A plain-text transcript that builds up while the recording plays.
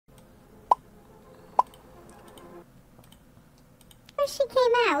she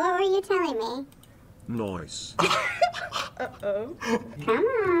came out. What were you telling me? Nice. Uh-oh. Come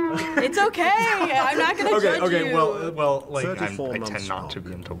on. It's okay. I'm not gonna judge you. Okay, well, like, I 34 tend months not old. to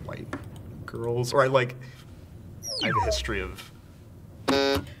be into white girls, or I have a history of...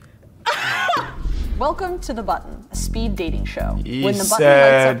 Welcome to The Button, a speed dating show. He When the button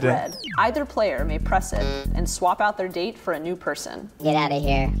lights up red, either player may press it and swap out their date for a new person. Get out of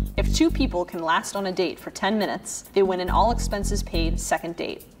here. If 2 people can last on a date for 10 minutes, they win an all-expenses-paid second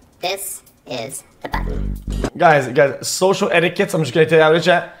date. This is The Button. Guys, social etiquette, I'm just gonna tell you out of the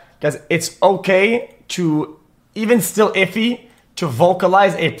chat. Guys, it's okay to, even still iffy, to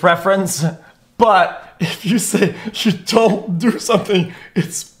vocalize a preference, but if you say you don't do something,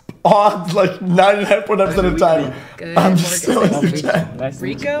 it's odd like 99.9% of the time. Good, I'm just Morgan. telling you, chat.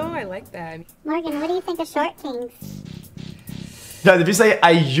 Rico, I like that. Morgan, what do you think of short kings? Guys, if you say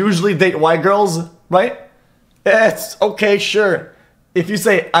I usually date white girls, right? It's okay, sure. If you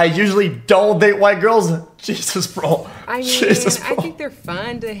say I usually don't date white girls, Jesus, bro. I mean, Jesus, bro. I think they're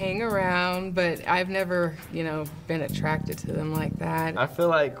fun to hang around, but I've never, been attracted to them like that. I feel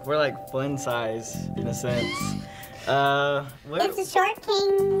like we're like fun size in a sense. Is a short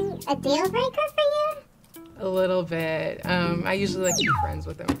king a deal breaker for you? A little bit. I usually like to be friends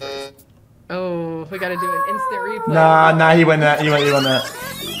with them first. Oh, we gotta do an instant replay. Nah, he won that. He won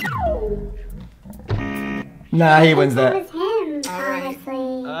that. Nah, he wins It that. was him, All right.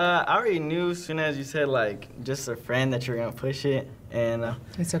 honestly. I already knew as soon as you said like just a friend that you're gonna push it, and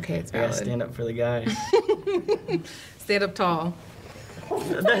It's okay, it's I gotta valid. stand up for the guys. Stand up tall.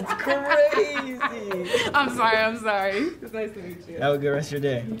 That's crazy. I'm sorry. It's nice to meet you. Have a good rest of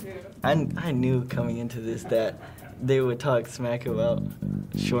your day. I knew coming into this that they would talk smack about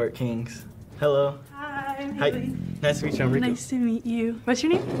short kings. Hello. Hi, I'm Hi. Haley. Nice to meet you. I'm Rico. Nice to meet you. What's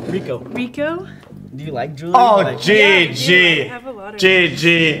your name? Rico. Rico? Do you like Julie? Oh, Like- GG. I have a lot of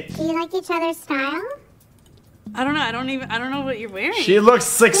GG. Do you like each other's style? I don't know. I don't know what you're wearing. She looks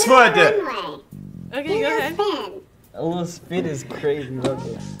 6 foot. Runway. Okay, go ahead. Spin. A little spit is crazy.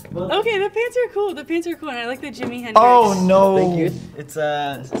 Okay. Okay, the pants are cool. The pants are cool, and I like the Jimi Hendrix. Oh no. Thank you. It's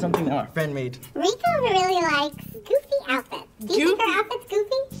something our friend made. Rico really likes goofy outfits. Do you think her outfit's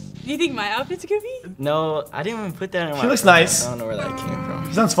goofy? Do you think my outfit's goofy? No, I didn't even put that in my. She looks nice. I don't know where that came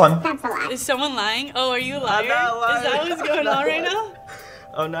from. Sounds fun. That's a lie. Is someone lying? Oh, are you a liar? I'm not lying. Is that what's going on right now?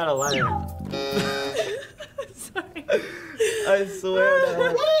 I'm not a liar. Sorry. I swear Wait, that.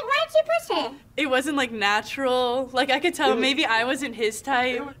 why'd you push her? It wasn't like natural. Like I could tell maybe I wasn't his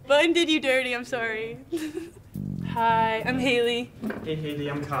type. Button did you dirty. I'm sorry. Hi, I'm Haley. Hey Haley,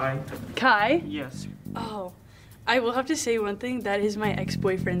 I'm Kai. Kai? Yes. Oh, I will have to say one thing. That is my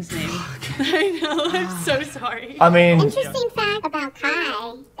ex-boyfriend's name. I know. I'm so sorry. I mean, Interesting fact about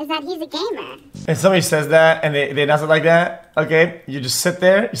Kai is that he's a gamer. if somebody says that and they announce it like that, okay, you just sit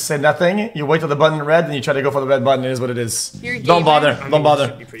there, you say nothing, you wait till the button red, and you try to go for the red button. It is what it is. You're a Don't gamer? bother. I mean, Don't it bother.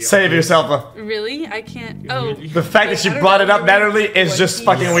 should be pretty Save obvious. yourself. Really? I can't. Oh. The fact that she I don't brought it know up that early is what just he-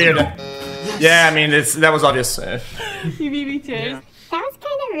 fucking weird. Yeah, I mean, that was obvious. You beat me to it. Yeah. That was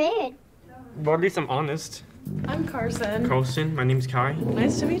kind of rude. Well, at least I'm honest. I'm Carson. Carlson, my name's Kai.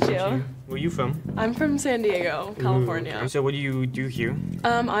 Nice to meet you. Where are you from? I'm from San Diego, California. So what do you do here?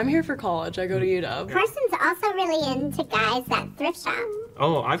 I'm here for college. I go to UW. Carson's also really into guys that thrift shop.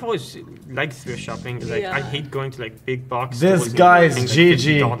 Oh, I've always liked thrift shopping. Like, Yeah. I hate going to like big box This stores and guy's paying, like,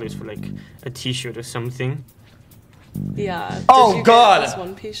 GG. $50 for like a t-shirt or something. Yeah. Oh, Did you God. get this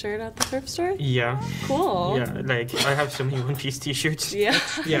one-piece shirt at the thrift store? Yeah. Cool. Yeah, like I have so many one-piece t-shirts. Yeah.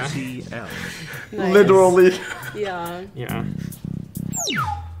 Yeah. TL. Nice. Literally. Yeah. Yeah.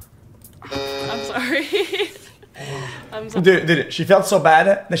 I'm sorry. I'm sorry. Dude, she felt so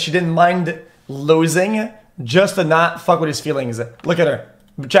bad that she didn't mind losing just to not fuck with his feelings. Look at her.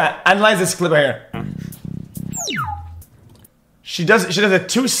 Chat, analyze this clip here. She does a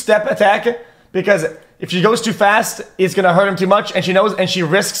 2-step attack because if she goes too fast, it's gonna hurt him too much, and she knows, and she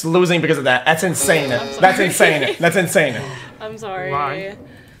risks losing because of that. That's insane. That's insane. That's insane. I'm sorry. Why?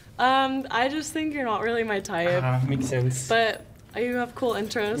 I just think you're not really my type. Makes sense. But you have cool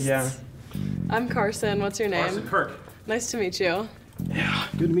interests. Yeah. I'm Carson. What's your name? Carson Kirk. Nice to meet you.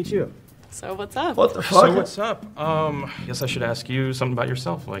 Good to meet you. So what's up? What the fuck? So what's up? I guess I should ask you something about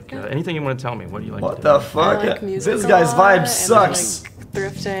yourself. Like anything you want to tell me. What do you like? What to the do? fuck? I like music This a guy's lot, vibe and I sucks. like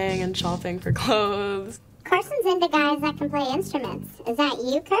thrifting and shopping for clothes. Carson's into guys that can play instruments. Is that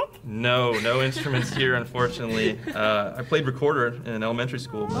you, Kirk? No instruments here, unfortunately. I played recorder in elementary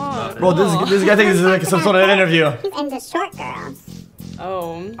school. But Bro, this guy thinks this is like some sort of interview. He's into short girls.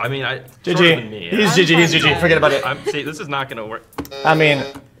 Oh. I mean, GG. shorter than me. He's GG. He's GG. Forget about it. See, this is not gonna work. I mean,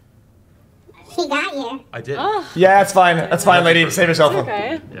 She got you. I did. Yeah, that's fine. That's fine, lady. Save yourself.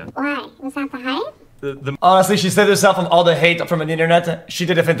 Okay. Yeah. Why? Was that the hype? Honestly, she saved herself from all the hate from the internet. She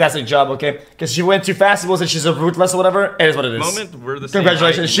did a fantastic job, okay? Because she went too fast. It wasn't she's a ruthless or whatever. It is what it is. Moment we're the same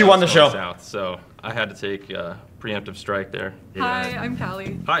Congratulations, height, she and won the that's show. going South, so I had to take preemptive strike there. Hi, I'm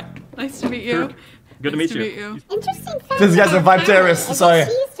Callie. Hi. Nice to meet you. Good to meet you. Interesting fact. This guy's a about vibe terrorist, Callie is sorry. that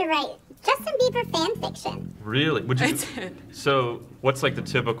She used to write Justin Bieber fan fiction. Really? Would I you? did. So, what's like the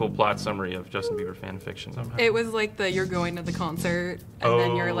typical plot summary of Justin Bieber fan fiction? It was like you're going to the concert and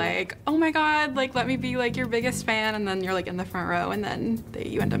then you're like, oh my god, like let me be like your biggest fan, and then you're like in the front row, and then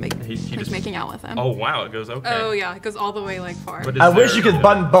you end up making out with him. Oh wow, it goes okay. Oh yeah, it goes all the way like far. But is I wish you there- could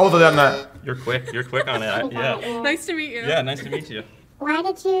button both of them. You're quick. You're quick on it. Yeah. Nice to meet you. Yeah. Nice to meet you. Why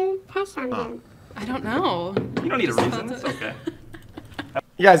did you crush on him? I don't know. You don't need a reason. It's okay.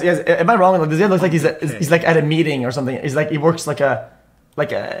 You guys, am I wrong? Like, this guy looks like he's like at a meeting or something. He's like he works like a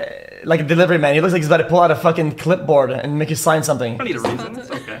delivery man. He looks like he's about to pull out a fucking clipboard and make you sign something. You don't need a reason.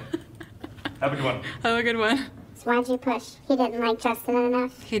 It's okay. Have a good one. Have a good one. So why'd you push? He didn't like Justin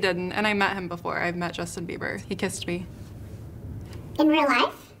enough? He didn't, and I met him before. I've met Justin Bieber. He kissed me. In real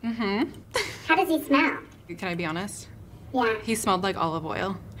life? Mm-hmm. How does he smell? Can I be honest? Yeah. He smelled like olive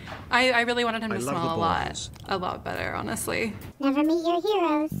oil. I really wanted him to smell a lot better, honestly. Never meet your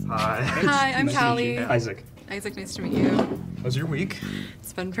heroes. Hi, I'm Callie. Isaac. Isaac, nice to meet you. How's your week?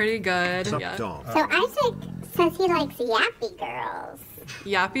 It's been pretty good. Yeah. So Isaac says he likes yappy girls.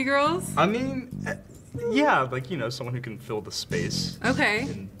 Yappy girls? I mean, yeah, like, you know, someone who can fill the space.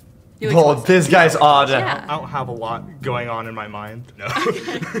 Okay. Oh, this guy's odd. Yeah. I don't have a lot going on in my mind. No.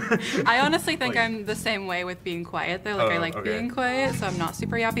 I honestly think I'm the same way with being quiet though. Like I like being quiet, so I'm not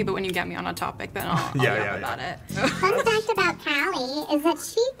super yappy. But when you get me on a topic, then I'll yap about it. Fun fact about Callie is that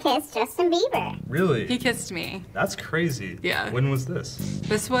she kissed Justin Bieber. Really? He kissed me. That's crazy. Yeah. When was this?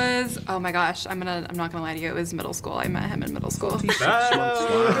 This was, oh my gosh, I'm not gonna lie to you. It was middle school. I met him in middle school. That's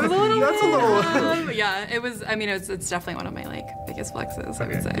a little. Yeah, it was. I mean, it's definitely one of my like biggest flexes. I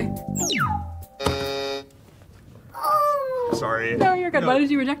would say. Sorry. No, you're good. Why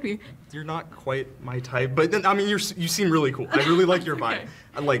did you reject me? You're not quite my type, but then, I mean, you seem really cool. I really like your vibe.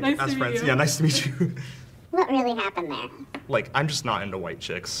 I like Nice to as meet friends. you. Yeah, nice to meet you. What really happened there? Like, I'm just not into white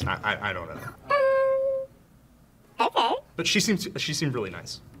chicks. I don't know. Okay. But she seemed really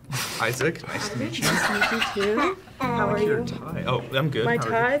nice. Isaac, nice to meet you. Nice to meet you too. How are Your you? tie. Oh, I'm good. My How are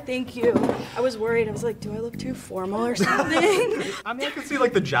you? tie? Thank you. I was worried. I was like, do I look too formal or something? I mean, I could see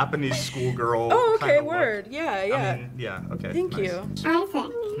like the Japanese schoolgirl. Oh, okay, kinda word. Yeah, yeah. I mean, yeah, okay. Thank nice. you.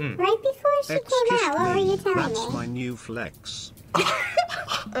 Isaac, right before she came out, what were you telling That's me? my new flex.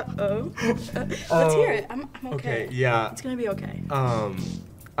 Uh-oh. Let's hear it. I'm okay. Okay, yeah. It's gonna be okay.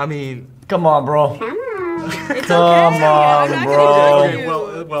 I mean, come on, bro. Come on. It's Come okay. on, I'm not bro. gonna okay, judge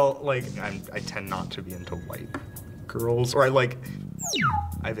you. well, like I tend not to be into white girls, or I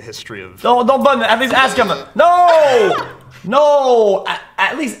have a history of. Don't button it. At least ask him. No, no.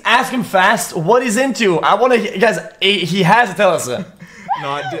 At least ask him fast what he's into. I want to, guys. He has to tell us.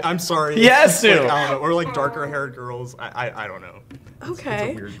 No, I'm sorry. He has It's to. Like, I don't know, or like darker haired girls. I don't know.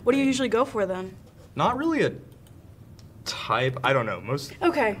 Okay. weird What do you usually go for then? Not really a type. I don't know. Most.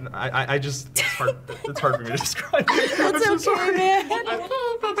 Okay. I just it's hard for me to describe. That's I'm so okay, sorry. man. Okay,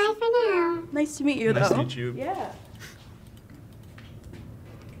 bye-bye for now. Nice to meet you, Nice though. to meet you. Yeah.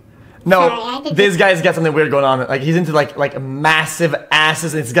 No, this guy's got something weird going on. Like he's into like massive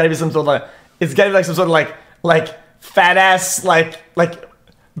asses. And it's gotta be some sort of it's gotta be like some sort of like fat ass like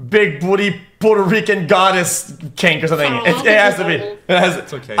big booty Puerto Rican goddess kink or something. It has to be.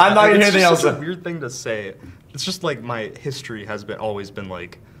 It's okay. I'm not gonna hear anything else. It's just a weird thing to say. It's just like my history has always been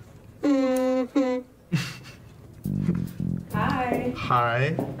like. Hi.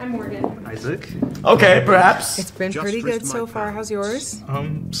 Hi. I'm Morgan. Isaac. Okay, perhaps. It's been pretty good so far. How's yours?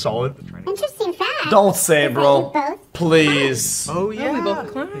 Solid. Interesting fact. Don't say, bro. both Please. Oh yeah. Oh, we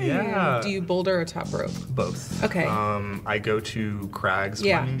both climb. Yeah. Do you boulder or top rope? Both. Okay. I go to Craig's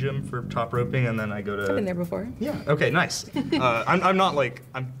Yeah. climbing gym for top roping, and then I go to. I've been there before. Yeah. Okay. Nice. I'm not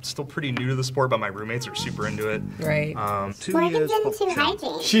I'm still pretty new to the sport, but my roommates are super into it. Right. Morgan's into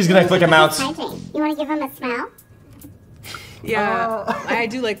hygiene. She's gonna click him out. Hygiene. You want to give him a smell? Yeah, I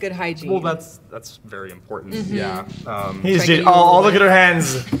do like good hygiene. Well, that's very important. Yeah. He's just, oh, look at her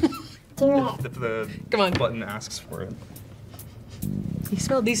hands. Do it. If the Come on. button asks for it. You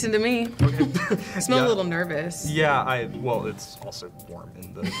smell decent to me. Okay. I smell a little nervous. Yeah, well, it's also warm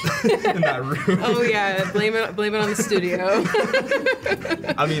in the in that room. Oh yeah, blame it on the studio.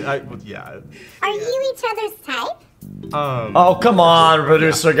 I mean, yeah. Are you each other's type? Oh, come on,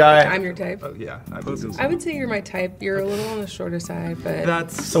 producer guy. I'm your type. Oh, yeah. I would say you're my type. You're a little on the shorter side, but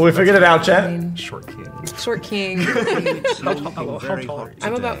That's So we figured it out, chat. short king. short king. How tall are you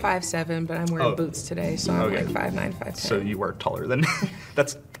I'm about today? 5'7", but I'm wearing boots today, so I'm Okay. like 5'9", 5'10". So you are taller than me.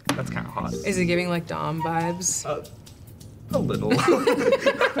 That's kind of hot. Is it giving like Dom vibes? A little. So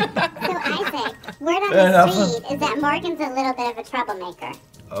Isaac, word on Fair enough. the street is that Morgan's a little bit of a troublemaker.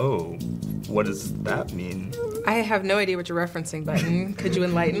 Oh, what does that mean? I have no idea what you're referencing, Button. Could you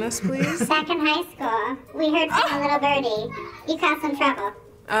enlighten us, please? Back in high school, we heard from a little birdie. You caused some trouble.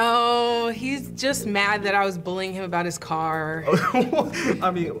 Oh, he's just mad that I was bullying him about his car.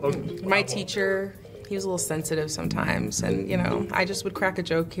 I mean, My teacher, he was a little sensitive sometimes, and you know, I just would crack a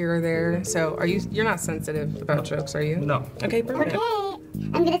joke here or there. So, you're not sensitive about jokes, are you? No. Okay, perfect. Okay,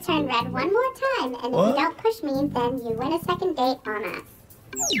 I'm gonna turn red one more time, and if you don't push me, then you win a second date on us.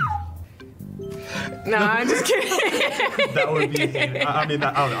 No, I'm just kidding. That would be. I mean,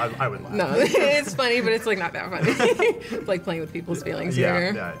 I would laugh. No, it's funny, but it's like not that funny. It's like playing with people's feelings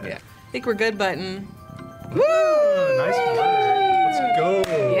here. Yeah. I think we're good, Button. Woo! Nice work. Let's go.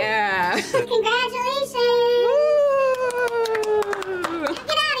 Yeah. Congratulations! Woo!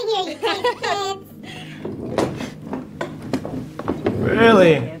 Get out of here, you crazy kids!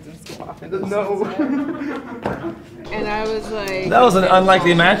 Really? No. And I was like... That was an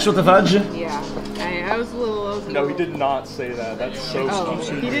unlikely match with the fudge. Yeah. I was a little... No, he did not say that. That's so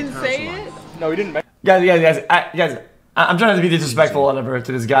stupid. He didn't say it? No, he didn't. Guys, I'm trying to be disrespectful whatever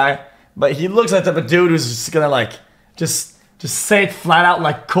to this guy, but he looks like the type of dude who's just gonna like just say it flat out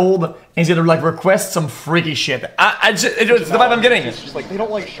like cold, and he's gonna like request some freaky shit. It's the vibe I'm getting. It's just like they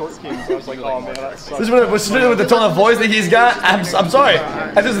don't like short kings. So I was like, oh man, that sucks. This is with the tone of voice that he's got. I'm sorry.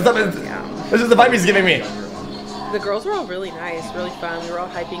 This is the vibe he's giving me. The girls were all really nice, really fun. We were all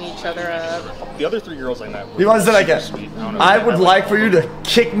hyping each other up. The other three girls I met. He wants to like I would like for you to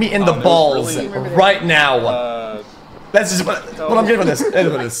kick me in the balls right now. That's just what I'm getting from this. End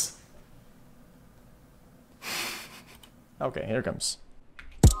of this. Okay, here it comes.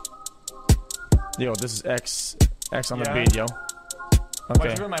 Yo, this is X on the beat, yo.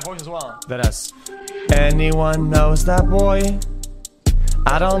 Okay. My voice as well. That S. Anyone knows that boy?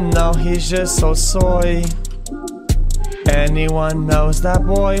 I don't know, he's just so soy. Anyone knows that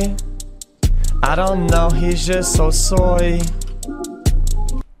boy? I don't know, he's just so soy.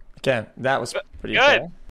 Again, that was pretty cool.